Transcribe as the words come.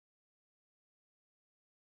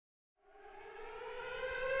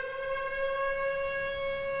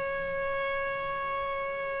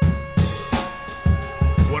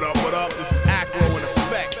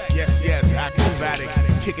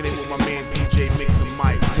kicking it with my man DJ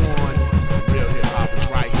Mixamyte. One real hip hop is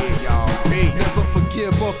right here, y'all. Hey. Never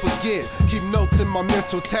forgive or forget. Keep notes in my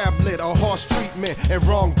mental tablet of harsh treatment and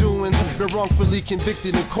wrongdoings. Been wrongfully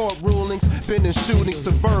convicted in court rulings. Been in shootings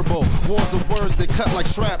to verbal wars of words that cut like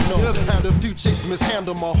shrapnel. Had a few chicks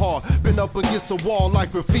mishandle my heart. Been up against a wall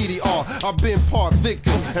like graffiti art. I've been part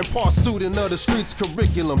victim and part student of the streets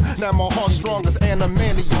curriculum. Now my heart's strong as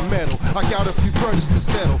adamantium metal. I got a few burdens to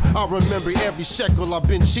settle. I remember every shekel I've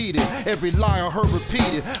been cheated, every lie I heard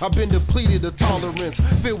repeated. I've been depleted of tolerance,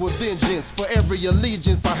 filled with vengeance for every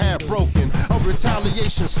allegiance I had broken. A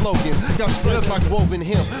retaliation slogan, got strength like woven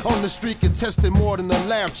hemp. On the street contested more than a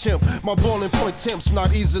lab chimp. My boiling point temps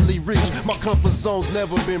not easily reached. My comfort zone's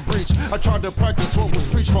never been breached. I tried to practice what was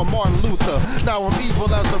preached by Martin Luther. Now I'm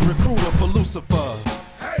evil as a recruiter for Lucifer.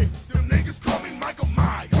 Hey, them niggas call me Michael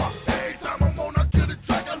Myers. Every time I'm on, I kill the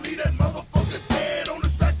track, I leave that motherfucker dead on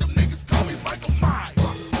his back. Them niggas call me Michael Myers.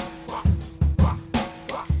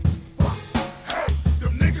 Hey,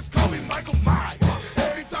 them niggas call me Michael Myers.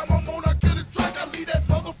 Every time I'm on, I kill the track, I leave that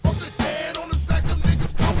motherfucker dead on his back. Them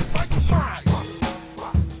niggas call me Michael Myers.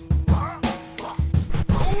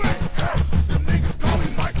 Hey, them niggas call me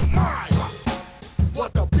Michael Myers.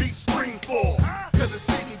 What the beat scream for? Cause it's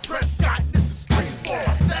Sidney Prescott and this is scream for.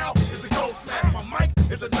 My style is a gold smash, my mic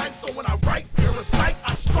is a knife, so when I write and recite,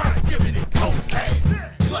 I strike, giving it toe tags.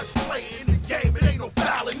 Clutch play in the game, it ain't no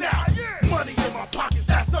fouling out. Money in my pockets,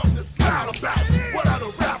 that's something to smile about. Without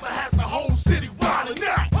a rapper, had the whole city wildin'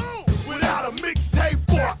 out. Without a mixtape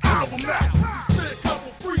or an album out. Just spit a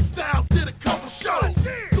couple freestyles, did a couple shows.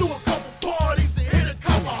 Threw a couple parties and hit a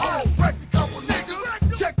couple hoes. Wrecked a couple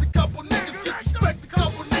niggas, checked a couple niggas, disrespect a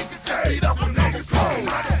couple niggas, and beat up a niggas cold.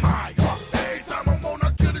 Every time I'm on,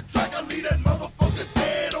 I kill the track, I leave that motherfucker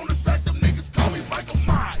dead on his back. Them niggas call me Michael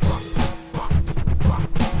Myers.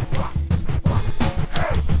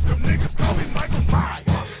 Hey, them niggas call me Michael Myers.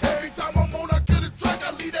 Every time I'm on, I kill the track,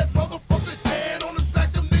 I leave that motherfucker dead on his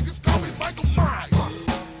back. Them niggas call me Michael Myers.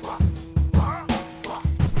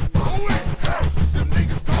 Hey, them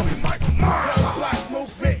niggas call me Michael Myers. Young block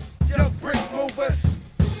movement, young brick movers.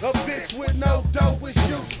 A bitch with no dough is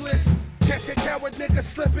useless. Catch a coward nigga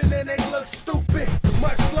slipping and they look stupid.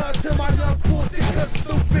 Much love to my young bulls that look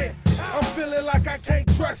stupid. I'm feeling like I can't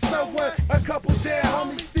trust no one. A couple dead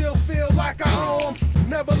homies still feel like I own 'em.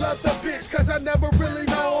 Never loved a bitch cause I never really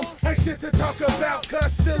know 'em. Ain't shit to talk about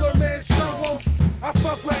cause Stiller man show 'em. I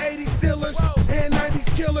fuck with 80s dealers and 90s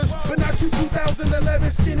killers, but not you 2011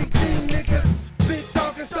 skinny jean niggas. Big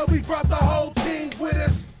dog and so we brought the whole team with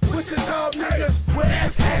us. Wichita niggas with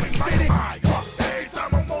SS fitted. Every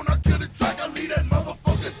time I'm on, I kill the track, I leave that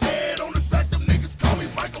motherfucker dead on his back. Them niggas call me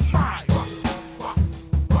Michael Myers.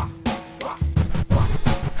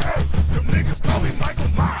 Hey, them niggas call me Michael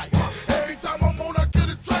Myers. Every time I'm on, I kill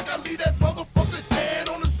the track, I leave that motherfucker dead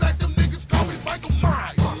on his back. Them niggas call me Michael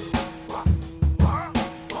Myers.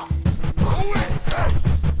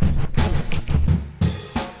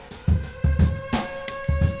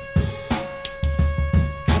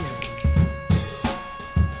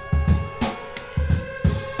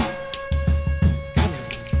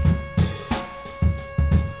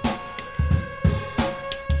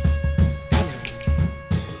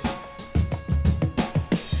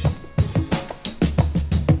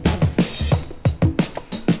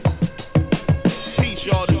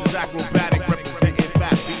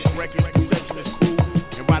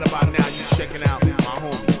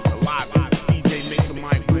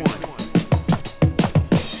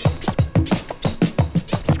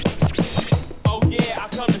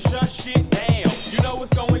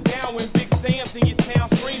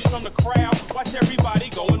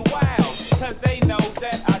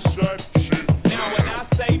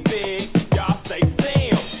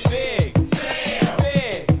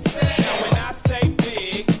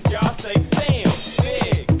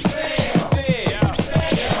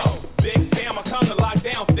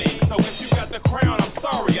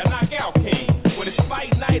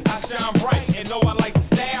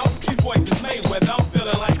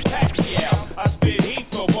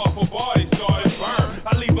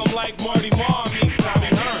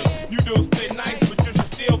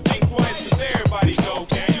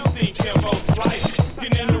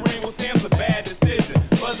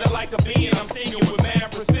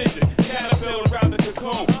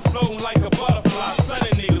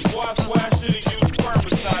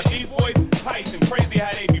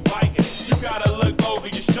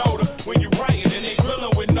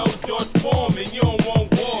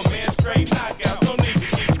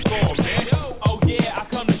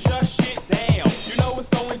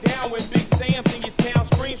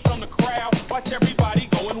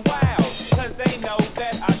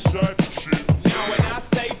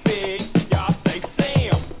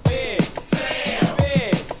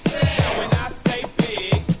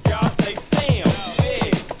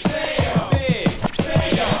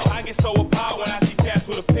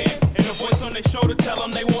 tell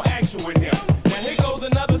them they won't action with him. Now here goes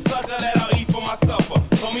another sucker that I'll eat for my supper.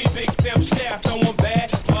 Call me Big Sam Shaft, no one bad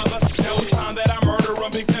mother. Now it's time that I murder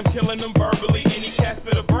him. Big Sam killing them verbally. Any cat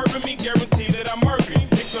spit a bourbon, me guarantee that I'm murking.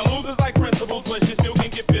 Expel losers like principles, but shit still can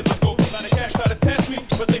get physical. A lot of cats try to test me,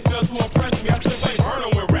 but they fail to impress me. I still play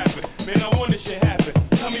burn when rapping. Man, I want this shit happen.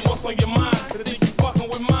 Tell me what's on your mind. I think you fucking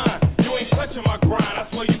with mine. You ain't touching my grind. I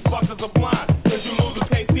swear you suckers are blind. Cause you losers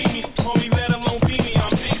can't see me. Homie, let alone be me.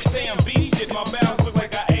 I'm Big Sam, B shit. My bounds look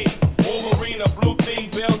like I ate Wolverine, a blue thing,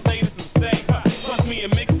 bells, dated some steak. Plus me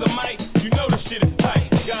and Mixamyte, you know the shit is tight.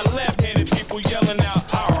 Got left-handed people yelling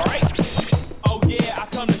out, alright. Oh yeah, I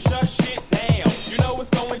come to shut shit down. You know what's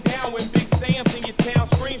going down when Big Sam's in your town.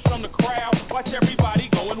 Screams from the crowd. Watch everybody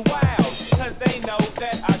going wild. Cause they know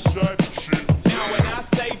that I shut shit. Now when I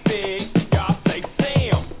say big, y'all say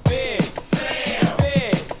Sam. Big Sam.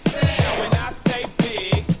 Big Sam. Now when I say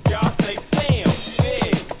big, y'all say Sam.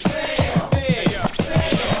 Big Sam. Big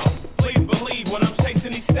Sam. Please believe when I'm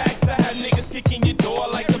chasing these stacks, I have niggas kicking your door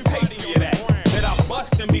like the Patriot Act. That I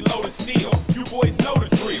bust and below the steel. You boys know the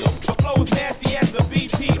drill. The flow is nasty as the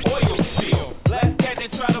BP oil spill. Last cat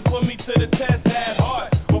that tried to put me to the test had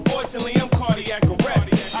heart. Unfortunately, I'm cardiac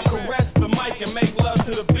arrest. I caress the mic and make love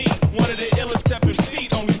to the beat. One of the illest stepping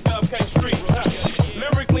feet on these Dub K streets.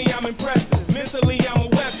 Lyrically, I'm impressive. Mentally, I'm a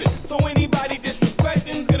weapon. So anybody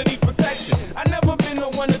disrespecting's gonna need protection. I never been the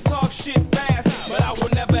one to talk shit fast, but I will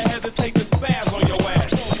never hesitate to spaz on your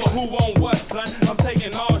ass. So who won't what, son? I'm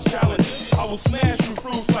taking all challenges. I will smash you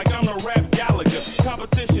fruits like I'm the rap Gallagher.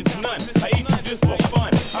 Competition's none. I eat you just for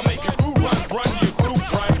fun. I make your crew run your crew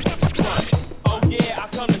run. Oh yeah, I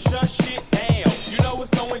come to shut shit down. You know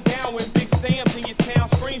what's going down when Big Sam's in your town.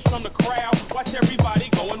 Screams from the crowd. Watch everybody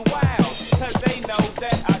going wild. Cause they know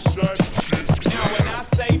that I shut shit. Now when I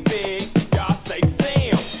say big, y'all say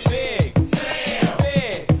Sam. Big Sam.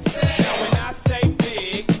 Big Sam. Now when I say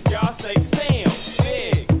big, y'all say Sam.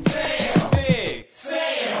 Big Sam. Big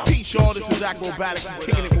Sam. Peace, y'all. This is Acrobatics. I'm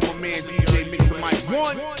kicking it with my man DJ Mixamyte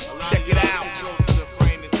 1. Check it out.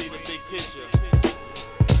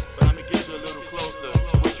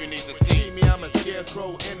 See me, I'm a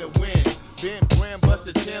scarecrow in the wind. Been brand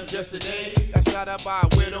busted Tim just today. Got shot up by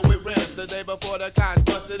a widow with rims the day before the cops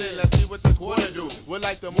busted in. Let's see what this quarter do. Would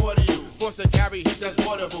like the more to you. Force to carry, heat that's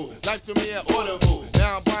portable. Life to me at audible.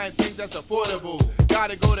 Now I'm buying things that's affordable.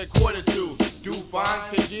 Gotta go to quarter two. Do fines,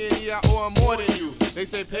 cause G&E I owe 'em more than you. They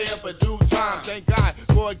say pay up a due time. Thank God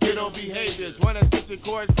for ghetto behaviors. Run extension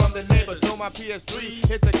cords from the neighbor. So my PS3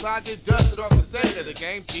 hit the closet, dusted off the Sega. The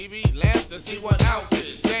game, TV, lamp to see what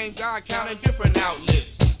outfit. Same guy counting different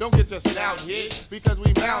outlets. Don't get your snout hit because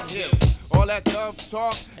we mount hips. All that tough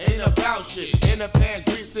talk ain't about shit. In the pan,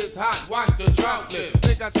 grease is hot, watch the drought lift.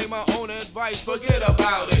 Think I take my own advice, forget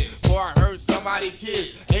about it. Or I heard somebody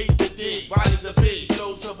kids hate to dig, bodies a big,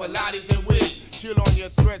 show to Pilates and wigs. Chill on your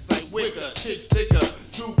threats like Wicker, chicks thicker.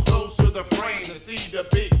 Too close to the frame to see the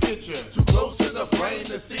big picture. Too close to the frame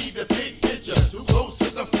to see the big picture. Too close to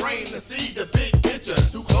the frame to see the big picture.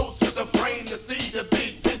 Too close to the frame to see the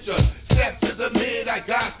big picture. Step to the mid, I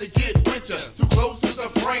got to get richer. Too close to the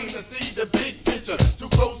frame to see the big picture. Too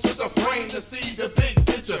close to the frame to see the big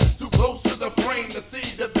picture. Too close to the frame to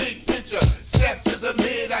see the big picture. Step to the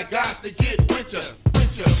mid, I got to get richer.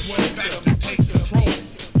 Richer, richer, to take control.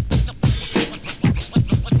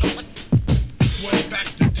 Way back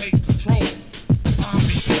to take control. I'm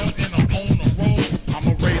B12 and I'm on the road. I'm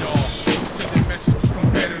a radar. I'm sending message to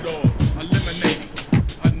competitors. Eliminating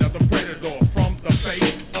another predator from the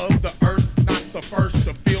face of the earth. Not the first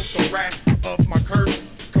to feel the wrath of my curse.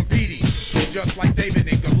 Competing just like David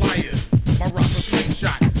and Goliath. My rock a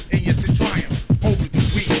slingshot and yes it triumph over the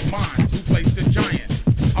weak minds who placed the giant.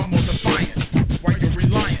 I'm more defiant while you're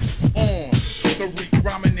reliant on the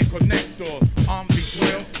ramen and connectors. I'm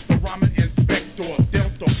B12, the ramen inspector.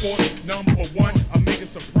 Delta Force #1, a mega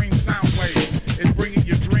supreme sound wave. It's bringing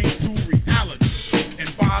your dreams to reality. And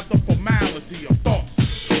by the formality of thoughts,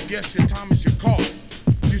 yes, your time is your cost.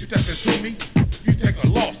 You step into me, you take a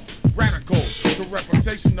loss. Radical, the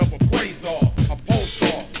reputation of a quasar, a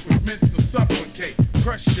pulsar, which means to suffocate,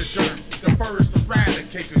 crush your germs, the first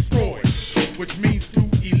eradicate, destroy, which means to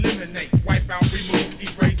eliminate, wipe out, remove,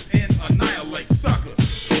 erase, and annihilate suckers,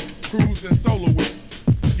 crews and soloists.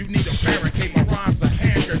 You need a barricade, my rhymes a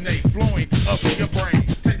hand grenade, blowing up your brain.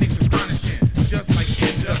 Techniques astonishing, just like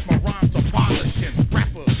indust, my rhymes are polishing.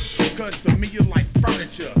 Rappers, cause to me you're like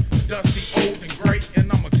furniture, dusty, old, and gray,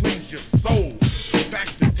 and I'ma cleanse your soul. Back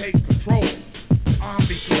to take control. I'm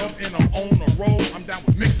B12 and I'm on the road. I'm down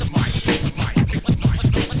with Mixamyte, Mixamyte, Mixamyte.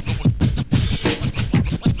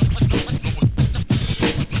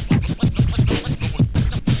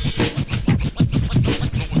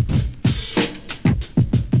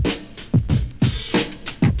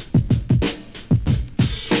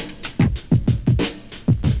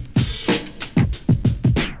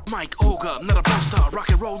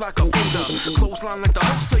 like a Buddha. Clothesline like the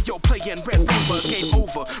host of yo playing Red Rover. Game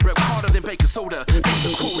over, rep harder than baking soda. Make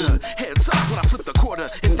the quota, heads up when I flip the quarter.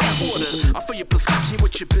 In that order, I fill your prescription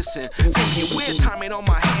with your bissing. Thinking weird timing on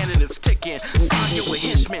my hand and it's ticking. Sign you a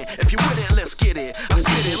henchman, if you with it, let's get it. I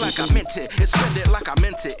spit it like I meant it, and spend it like I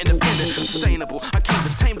meant it. Independent, sustainable, I came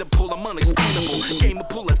to tame to pull them unexplainable. Game to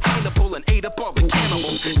pull attainable and ate up all the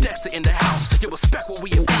cannibals. Dexter in the house, you respect what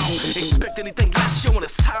we about. Expect anything less, yo, when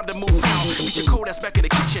it's time to move out. Get your cold ass back in the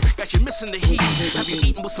kitchen, got you missing the heat. Have you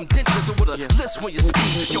eaten with some dentures or with a list when you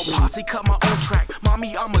speak? Yo, posse cut my own track,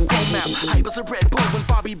 mommy, I'm a grown map. Hype as a Red Bull when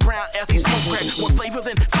Bobby Brown as he smoke crack. More flavor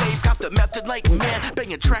than Flav, got the method like man.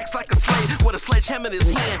 Banging tracks like a slave with a sledgehammer in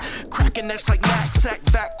his hand. Cracking necks like knapsack,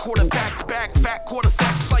 back, quarterbacks, back, fat quarter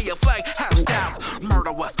sacks. Play a flag, half staff.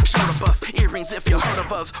 Murder us, shoulder bust, earrings if you heard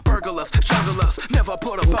of us. Burgle us, juggle us, never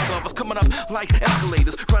put a bug of us. Coming up like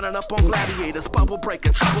escalators, running up on gladiators. Bubble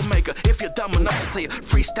breaker, troublemaker, if you're dumb enough to say it.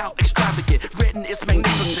 Freestyle extravagant, written it's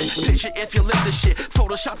magnificent. Picture if you live this shit,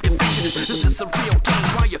 Photoshop your fiction. This is the real game,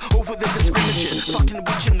 why you over there just scrimmaging? Fucking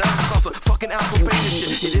with your nerves, also fucking alphabet and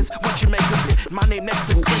shit. It is what you make of it, my name next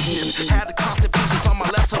to greatness. Had the constant patience on my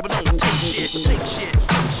left, so but don't take shit, take shit,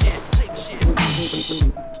 take shit, take shit.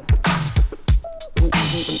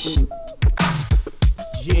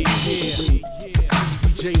 Yeah,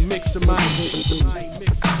 DJ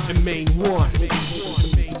Mixamyte and Main One.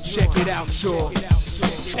 Check it out, y'all.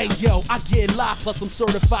 Hey yo, I get live plus I'm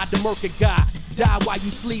certified to murk a guy. Die while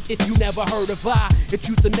you sleep if you never heard of I. It's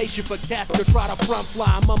euthanasia for cats to try to front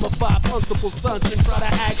fly. Mummify principal stunts and try to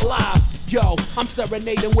act live. Yo, I'm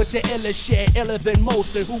serenading with the illest shit, iller than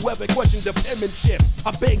most, and whoever questions the penmanship,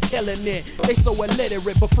 I've been killing it. They so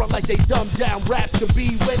illiterate, but front like they dumbed down raps to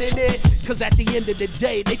be winning it. Cause at the end of the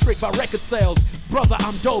day, they trick by record sales. Brother,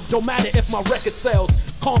 I'm dope, don't matter if my record sells.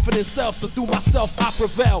 Confident self, so through myself I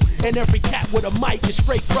prevail. And every cat with a mic is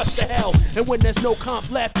straight crushed to hell. And when there's no comp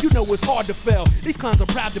left, you know it's hard to fail. These clowns are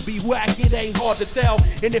proud to be whack, it ain't hard to tell.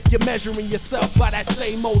 And if you're measuring yourself by that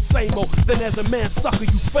same old, then as a man sucker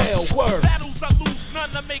you fail, word. Battles I lose,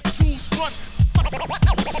 none to make crews run.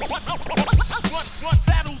 Run,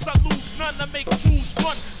 battles I lose, none to make crews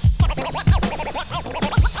run. Run,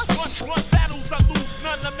 battles I lose,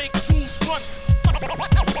 none to make crews run. Run,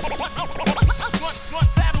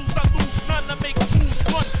 battles I lose, none to make crews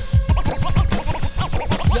run.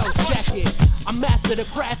 Yo, check it. I master the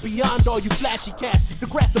craft beyond all you flashy cats. The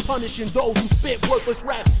craft of punishing those who spit worthless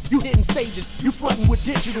raps. You hitting stages, you fronting with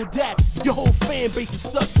digital daps. Your whole fan base is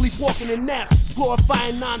stuck sleepwalking in naps.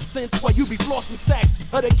 Glorifying nonsense while you be flossing stacks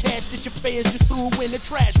of the cash that your fans just threw in the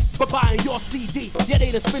trash. But buying your CD, yeah,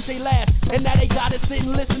 they done spent they last. And now they gotta sit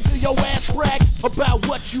and listen to your ass brag about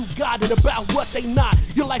what you got and about what they not.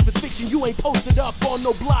 Your life is fiction, you ain't posted up on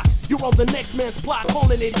no block. You're on the next man's plot,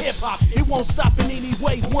 calling it hip-hop. It won't stop in any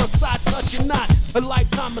way, one side touch or not. A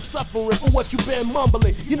lifetime of suffering for what you've been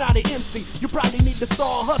mumbling. You're not an MC, you probably need to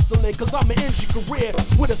start hustling. Cause I'ma end your career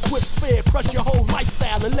with a swift spear. Crush your whole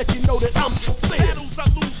lifestyle and let you know that I'm sincere. Battles I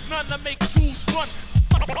lose, none to make crews run.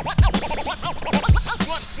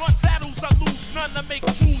 Run, battles I lose, none to make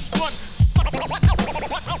crews run.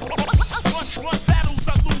 Run, battles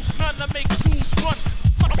I lose, none to make crews run.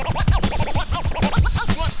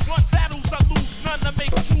 Run, battles I lose, none to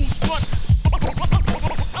make crews run.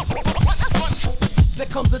 There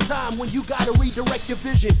comes a time when you gotta redirect your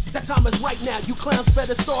vision. That time is right now, you clowns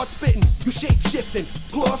better start spitting. You shape-shifting,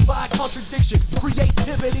 glorified contradiction.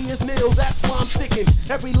 Creativity is nil, that's why I'm sticking.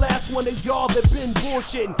 Every last one of y'all that been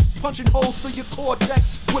bullshitting. Punching holes through your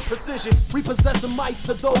cortex with precision. Repossessing mics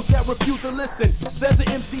to those that refuse to listen. There's an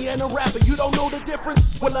MC and a rapper, you don't know the difference?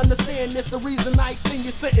 Well, understand this, the reason I extend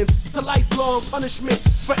your sentence to lifelong punishment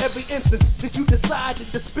for every instance that you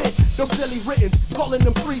decided to spit. Those silly writtens, calling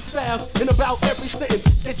them freestyles in about every sentence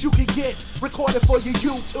that you can get recorded for your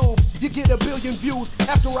YouTube. You get 1 billion views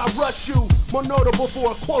after I rush you. More notable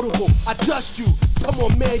for a quotable, I dust you. Come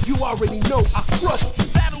on, man, you already know I crushed you.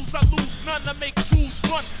 Battles I lose, none to make crews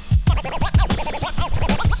run. Run,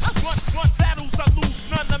 battles I lose,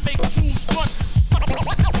 none to make crews run.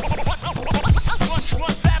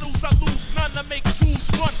 Run, battles I lose, none to make crews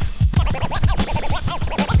run.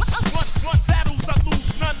 Run, battles I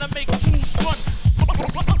lose, none to make crews run.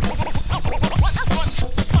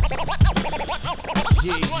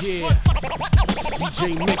 Yeah,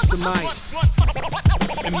 DJ Mixamyte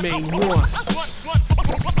and Main One.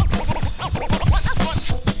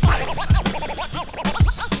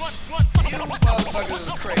 You motherfuckers is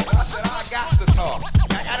crazy. I said I got to talk.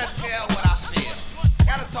 I gotta tell what I feel. I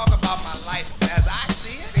gotta talk about my life as I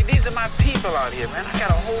see it. See, these are my people out here, man. I got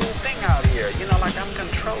a whole thing out here. You know, like I'm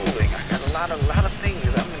controlling. I got a lot of things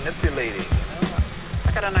I'm manipulating. You know?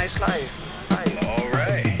 I got a nice life. All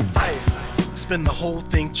right. Spend the whole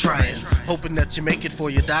thing trying, hoping that you make it before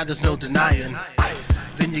you die, there's no denying.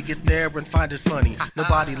 Then you get there and find it funny.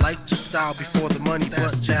 Nobody liked your style before the money, but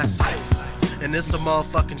that's. And it's a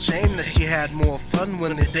motherfucking shame that you had more fun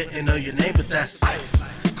when they didn't know your name, but that's.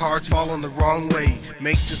 Cards falling the wrong way,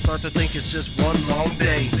 make you start to think it's just one long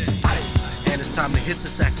day. And it's time to hit the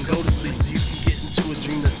sack and go to sleep so you can get into a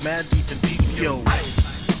dream that's mad deep and deep, yo.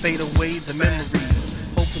 Fade away the memories,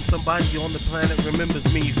 hoping somebody on the planet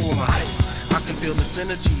remembers me for my. I can feel this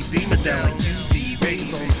energy beaming down like UV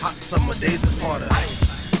rays on hot summer days. It's part of.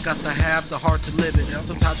 Got to have the heart to live it.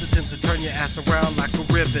 Sometimes it tends to turn your ass around like a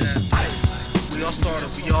rivet. We all started,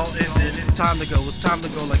 we all ended. Time to go, it's time to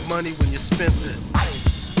go like money when you spent it.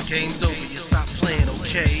 Game's over, you stop playing,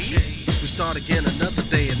 okay? We start again another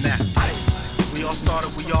day and that's. We all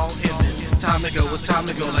started, we all ended. Time to go, it's time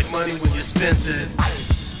to go like money when you spent it.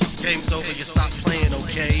 Game's over, you stop playing,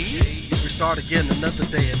 okay? We start again another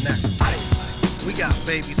day and that's. We got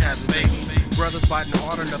babies having babies. Brothers biting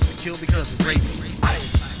hard enough to kill because of rabies.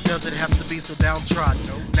 Does it have to be so downtrodden?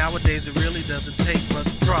 Nowadays it really doesn't take much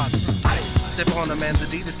prodding. Step on a man's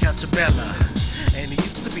Adidas, catch a Bella. And he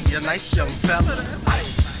used to be a nice young fella.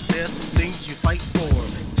 There's some things you fight for.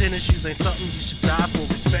 Tennis shoes ain't something you should die for.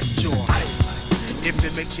 Respect your. If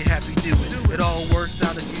it makes you happy, do it. It all works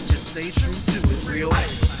out if you just stay true to it. Real.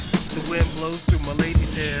 The wind blows through my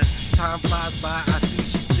lady's hair. Time flies by, I see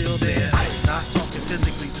she's still there. Not talking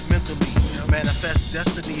physically, just mentally. Manifest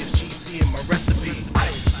destiny if she's seeing my recipe.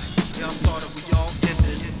 We all started, we all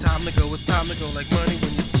ended. Time to go, it's time to go like money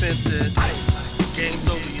when you spent it. Game's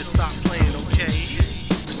over, you stop playing, okay?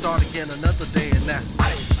 We start again another day and that's.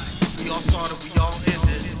 We all started, we all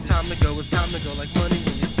ended. Time to go, it's time to go like money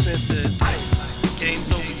when you spent it.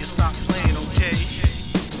 Game's over, you stop playing, okay?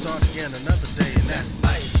 We start again another day and that's.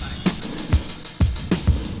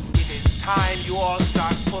 Time you all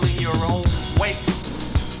start pulling your own weight.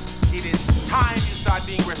 It is time you start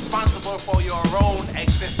being responsible for your own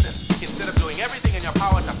existence instead of doing everything in your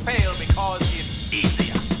power to fail because it's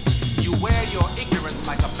easier. You wear your ignorance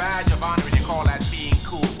like a badge of honor and you call that being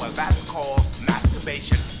cool. Well, that's called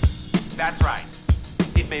masturbation. That's right.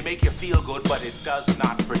 It may make you feel good, but it does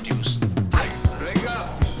not produce. Break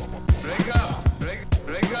up. Break up.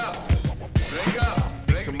 Break up. Break up.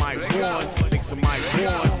 Mixamyte one. Mixamyte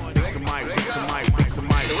one. Mixamyte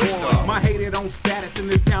one. My hated on status in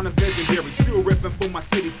this town is legendary. Still ripping for my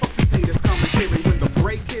city. Fuck these haters commentary. When the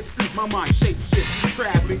break hits, my mind shapes shifts.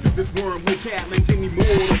 Traveling through this wormhole, challenging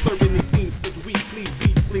immortal. Serving these scenes this weekly.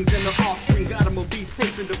 Beat flings in the offspring. Got them obese,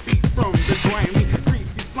 tasting defeat from the grimy.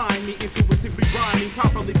 Greasy, slimy, intuitively rhyming.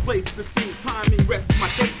 Properly placed, distinct timing. Rests my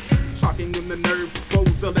case. Shocking when the nerves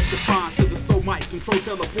expose. Electrifying to the soul might control.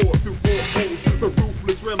 Teleport through portholes. The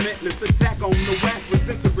ruthless, relentless attack on the whack.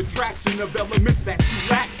 Resent the retraction of elements that you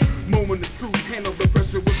lack. Moment of truth, handle the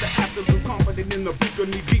pressure with the absolute confident in the book of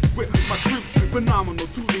me deep with my troops. Phenomenal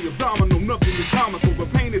to the abdominal, nothing is comical. The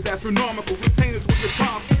pain is astronomical. Retainers with your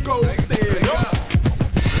time to go. Stand up.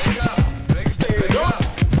 Break up. Stand up.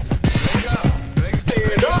 Break up.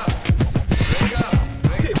 Stand up. Break up.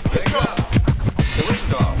 Tip your cup.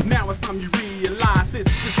 Wichita. Now it's time you realize this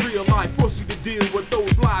is real life. Force you to deal with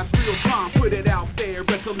those lies real time. Put it out there,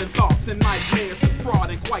 wrestling thoughts and nightmares. Distraught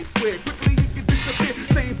and quite square. Quickly you can disappear.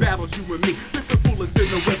 Same battles you and me. Different bullets in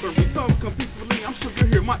the weaponry. Some come peacefully. I'm sure you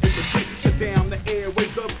hear my imagery. Shut down the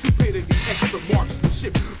airways of stupidity. Extra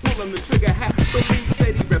marksmanship. Pulling the trigger. Happily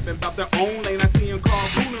steady. Repping about their own lane. I see him call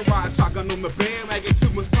Booner Ride. Shotgun on the bandwagon. Too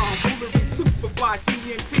much tomfoolery. Superfly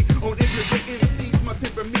TNT. On ignorant MCs. My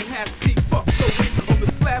temperament has peaked. Fuck so weak. On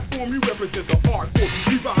this platform you represent the hardcore.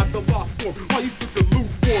 Revive the lost form. While you spit the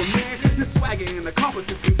lukewarm, man. Your swagger and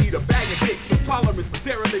accomplices can eat a bag of dicks. No tolerance for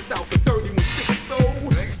derelicts out for 31-6. So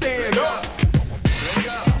stand up. Break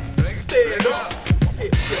up. Stand up.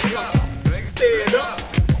 Tip your cup. Stand up.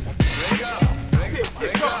 Break up. Tip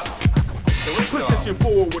your cup. Position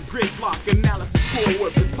forward, grid block analysis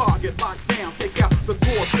forward. The target locked down, take out the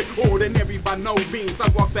core trick. Ordinary by no means. I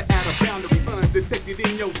walk the outer boundary undetected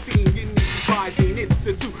in your scene. You need visine. It's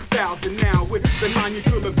the 2000 now. With the 9 you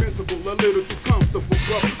feel invincible, a little too comfortable,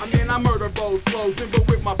 bro. I mean I murder both flows, then but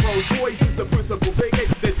with my pros. Voice is the principle. They get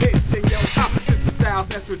the tension, yo. Just the styles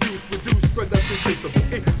that's reduced, production sensible.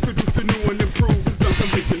 Introduce the new and improved. It's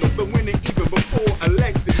unconventional. The winning even before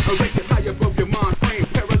elected. Erected high above your mind frame.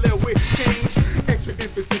 Parallel with change. Extra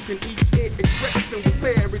emphasis in each hit. Expressing with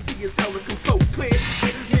clarity is how it comes so clear.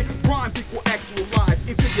 Rhymes equal actualized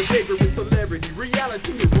into your vigorous celerity.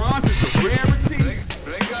 Reality in rhymes is a rarity.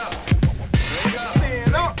 Break up.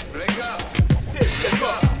 Stand up. Break up. Tip your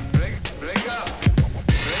cup. Break up.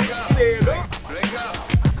 Stand up. Break up.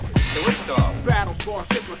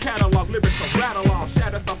 So rattle off,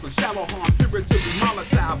 shatter thoughts and shallow harm, spiritually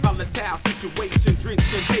volatile situation, drinks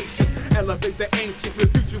temptations, elevate the ancient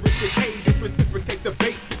with futuristic cadence, reciprocate the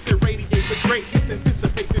basics, irradiate the greatness,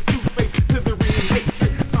 anticipate the true face to the real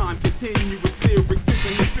hatred. Time continuous lyrics,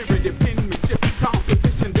 symphony, spirit, penmanship,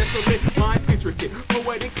 competition, desolate, lines intricate,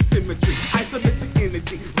 poetic symmetry, isometric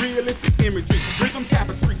energy, realistic imagery, rhythm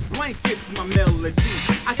tapestry, blankets my melody.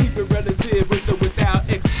 I keep it relative with or without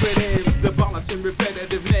expletives, abolishing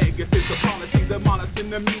repetitive negatives, a policy demolishing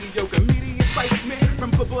the mediocre media excitement.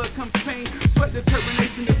 From the blood comes pain, sweat,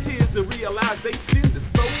 determination, the tears, the realization, the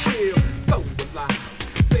so real, so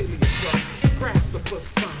alive, daily is rough, grasp the plus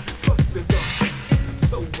sign, fuck the dark side,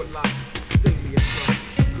 so alive, daily is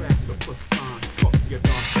rough, grasp the plus sign, fuck your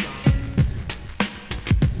dark side.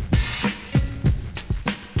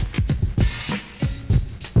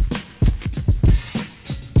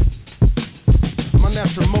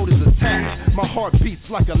 Natural mode is attack. My heart beats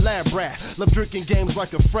like a lab rat. Love drinking games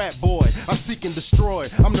like a frat boy. I seek and destroy.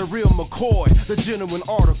 I'm the real McCoy, the genuine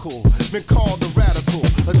article. Been called a radical,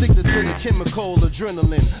 addicted to the chemical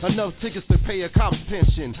adrenaline. Enough tickets to pay a cop's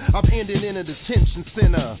pension. I've ended in a detention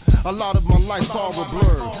center. A lot of my life's all a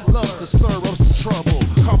blur. Love to stir up some trouble.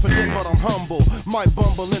 Confident but I'm humble. Might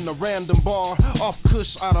bumble in a random bar. Off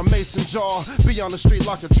kush out of mason jar. Be on the street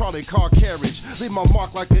like a trolley car carriage. Leave my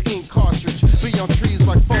mark like an ink cartridge. Be on trees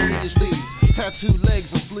like foliage leaves, tattooed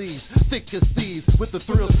legs and sleeves, thick as thieves with the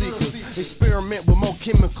thrill seekers. Experiment with more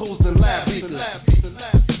chemicals than lab beakers.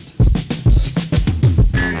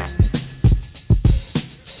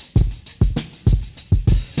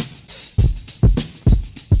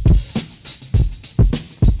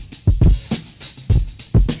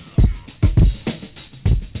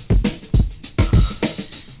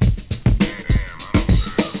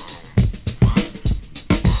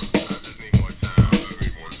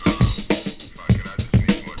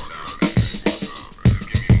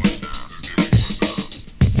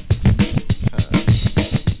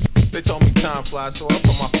 So I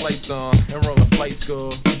put my flights on and roll a flight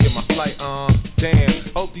school to get my flight on. Damn,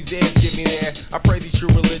 hope these ants get me there. I pray these true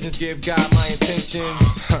religions give God my intentions.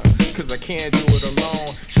 Cause I can't do it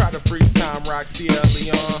alone. Try to freeze time, rock Sierra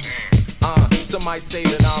Leone. Some might say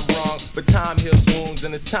that I'm wrong, but time heals wounds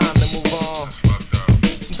and it's time to move on.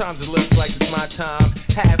 Sometimes it looks like it's my time.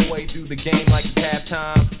 Halfway through the game like it's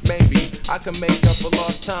halftime. Maybe I can make up for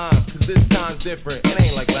lost time. Cause this time's different, it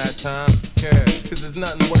ain't like last time. Yeah, cause there's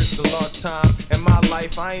nothing worse than lost time. In my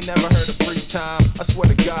life, I ain't never heard of free time. I swear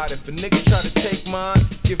to God, if a nigga try to take mine,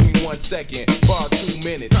 give me 1 second, bar 2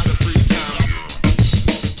 minutes. Try to freeze time.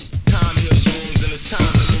 Time heals wounds and it's time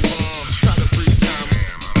to move on. Try to freeze time.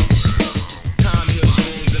 Time heals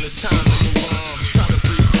wounds and it's time to move on. Try to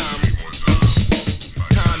freeze time.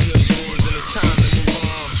 Time heals wounds and it's time to move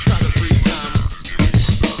on. Try to freeze time.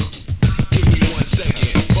 Give me 1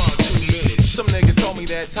 second, bar 2 minutes. Some nigga told me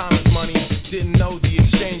that time is money. Didn't know the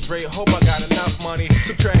exchange rate, hope I got enough money.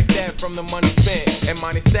 Subtract that from the money spent, and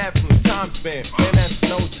minus that from the time spent. Man, that's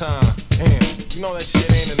no time. Damn, you know that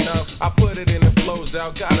shit ain't enough. I put it in, it flows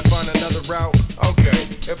out, gotta find another route. Okay,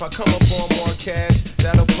 if I come up on more cash,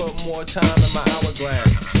 that'll put more time in my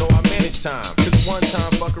hourglass. So I manage time, cause one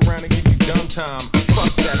time fuck around and give you dumb time.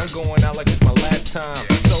 Fuck that, I'm going out like it's my last time.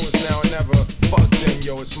 So it's now or never, fuck them,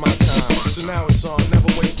 yo, it's my time. So now it's on,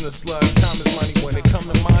 never wasting a slug. Time is money when it come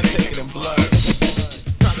to mine, take it in blood.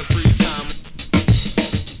 Try to freeze time.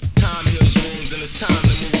 Time heals wounds and it's time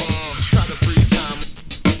to move on. Try to freeze time.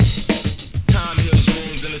 Time heals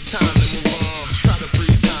wounds and it's time to move on. Try to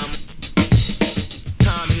freeze time.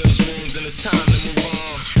 Time heals wounds and it's time to move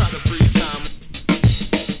on. Try to freeze time.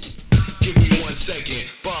 Give me 1 second,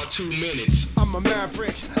 bar 2 minutes. I'm a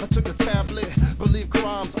maverick, I took a tablet. Believe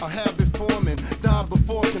crimes are habit forming. Die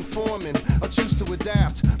before conforming. I choose to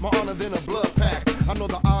adapt. My honor than a blood pact. I know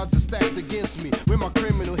the odds are stacked against me. With my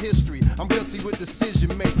criminal history, I'm guilty with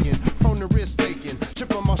decision making. Prone to risk taking.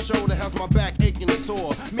 Chip on my shoulder has my back aching and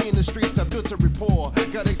sore. Me in the streets have built a rapport.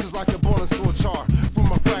 Got aces like a ball and score chart. From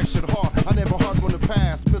my fractured heart, I never heard one to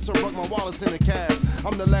pass. Misremark my wallets in a cast.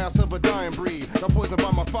 I'm the last of a dying breed. Got poisoned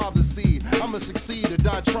by my father's seed. I'ma succeed or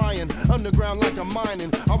die trying. Underground like I'm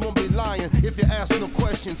mining. I won't be lying if you ask no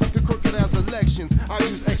questions. The crooked as elections. I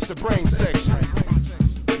use extra brain sections.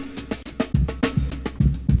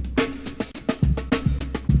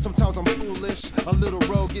 Sometimes I'm foolish, a little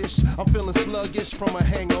roguish. I'm feeling sluggish from a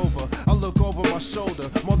hangover. I look over my shoulder,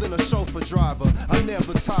 more than a chauffeur driver. I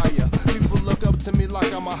never tire. People look up to me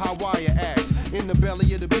like I'm a high wire act. In the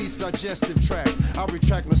belly of the beast, digestive tract. I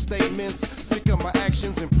retract my statements, speak of my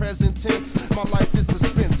actions in present tense. My life is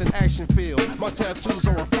suspense and action filled. My tattoos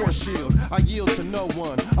are a force shield. I yield to no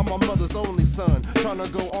one. I'm my mother's only son, trying to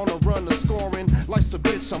go on a run to scoring. Life's a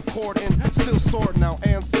bitch, I'm courting, still sorting out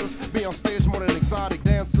answers. Be on stage more than exotic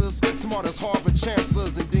dancers, smart as Harvard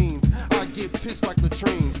chancellors and deans. I get pissed like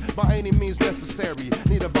latrines, by any means necessary.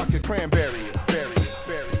 Need a vodka cranberry, berry,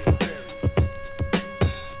 berry.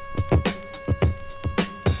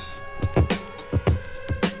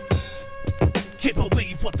 Can't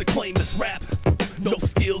believe what the claim is rap. No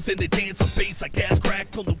skills in the dance or bass, I gas crack.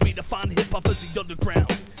 Only way to find hip-hop is the underground.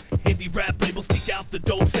 Indie rap labels speak out the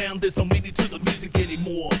dope sound. There's no meaning to the music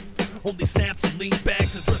anymore. Only snaps and lean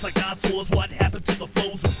backs and dress like eyesores. What happened to the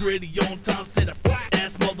flows of gritty on time? Said a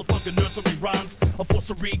flat-ass motherfucking nursery rhymes. I'm forced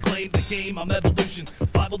to reclaim the game, I'm evolution.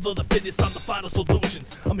 Survival of the fittest, I'm the final solution.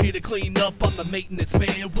 I'm here to clean up, I'm the maintenance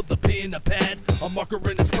man. With a pen, a pad, a marker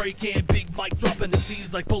and a spray can. Big mic dropping the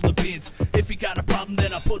T's like polar bears. If you got a problem,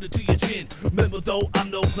 then I put it to your chin. Remember though, I'm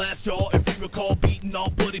no glass jaw. If you recall, beating all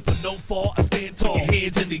bloody but no fall. I stand tall. Put your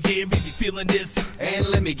hands in the air if you feeling this. And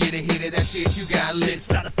let me get a hit of that shit you got lit.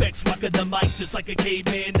 Side effects rocking the mic just like a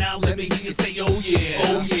caveman. Now let me hear you say, oh yeah,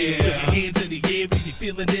 oh yeah. Put your hands in the air if you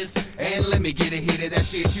feeling this. And let me get a hit of that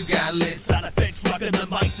shit you got lit. Side effects rocking the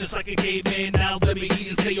mic just like a caveman. Now let me hear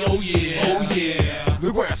you say, oh yeah, oh yeah.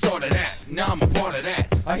 Look where I started at, now I'm a part of that.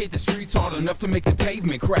 I hit the streets hard enough to make the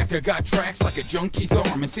pavement crack. I got tracks like a junkie's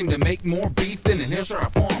arm and seem to make more beef than an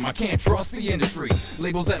Hillshire farm. I can't trust the industry.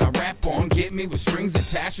 Labels that I rap on get me with strings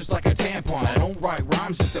attached just like a tampon. I don't write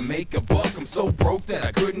rhymes just to make a buck. I'm so broke that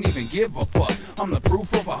I couldn't even give a fuck. I'm the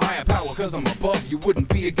proof of a higher power cause I'm above you. Wouldn't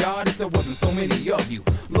be a god if there wasn't so many of you.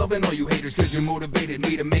 Loving all you haters cause you motivated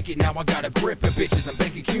me to make it. Now I got a grip of bitches and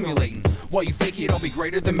bank accumulating. While you fake it, I'll be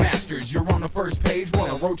greater than masters. You're on the first page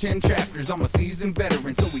while I wrote 10 chapters. I'm a seasoned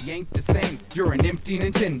veteran, so we ain't the same. You're an empty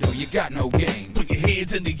Nintendo, you got no game. Put your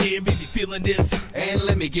hands in the air if you feeling this. And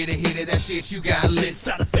let me get a hit of that shit you got lit.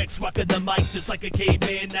 Side effects rocking the mic just like a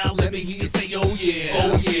caveman. Now let me hear you say, oh yeah,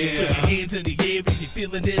 oh yeah. Put your hands in the air if you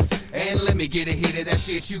feeling this. And let me get a hit of that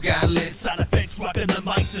shit you got lit. Side effects rocking the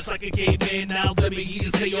mic just like a caveman. Now let me hear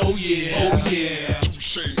you say, oh yeah, oh yeah. 2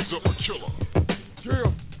 shades of a killer. Yeah.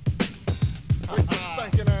 Get this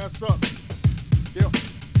stinking ass up. Yeah.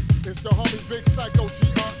 It's the homie Big Psycho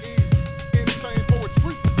GRE. Insane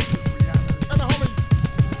poetry. And the homie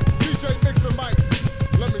DJ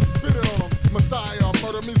Mixamyte. Let me spit it on him. Messiah,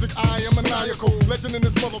 murder music, I am maniacal. Legend in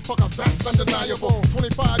this motherfucker, that's undeniable.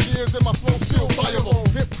 25 years and my flow still viable.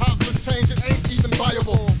 Hip hop has changed, it ain't even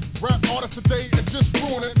viable. Rap artists today and just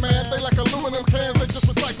ruin it, man. They like aluminum cans, they just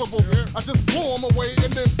recyclable. I just blow them away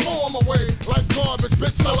and then throw them away like garbage,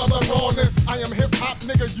 bitch. I love the rawness. I am hip hop,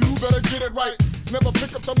 nigga, you better get it right. Never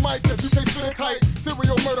pick up the mic if you can't spit it tight.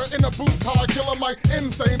 Serial murder in the booth, how I kill a mic.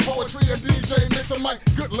 Insane poetry and DJ Mixamyte.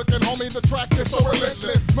 Good looking homie, the track is so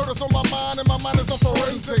relentless. Murder's on my mind and my mind is on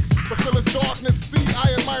forensics. But still it's darkness, see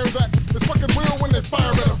I admire that. It's fucking real when they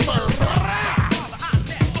fire at a fire.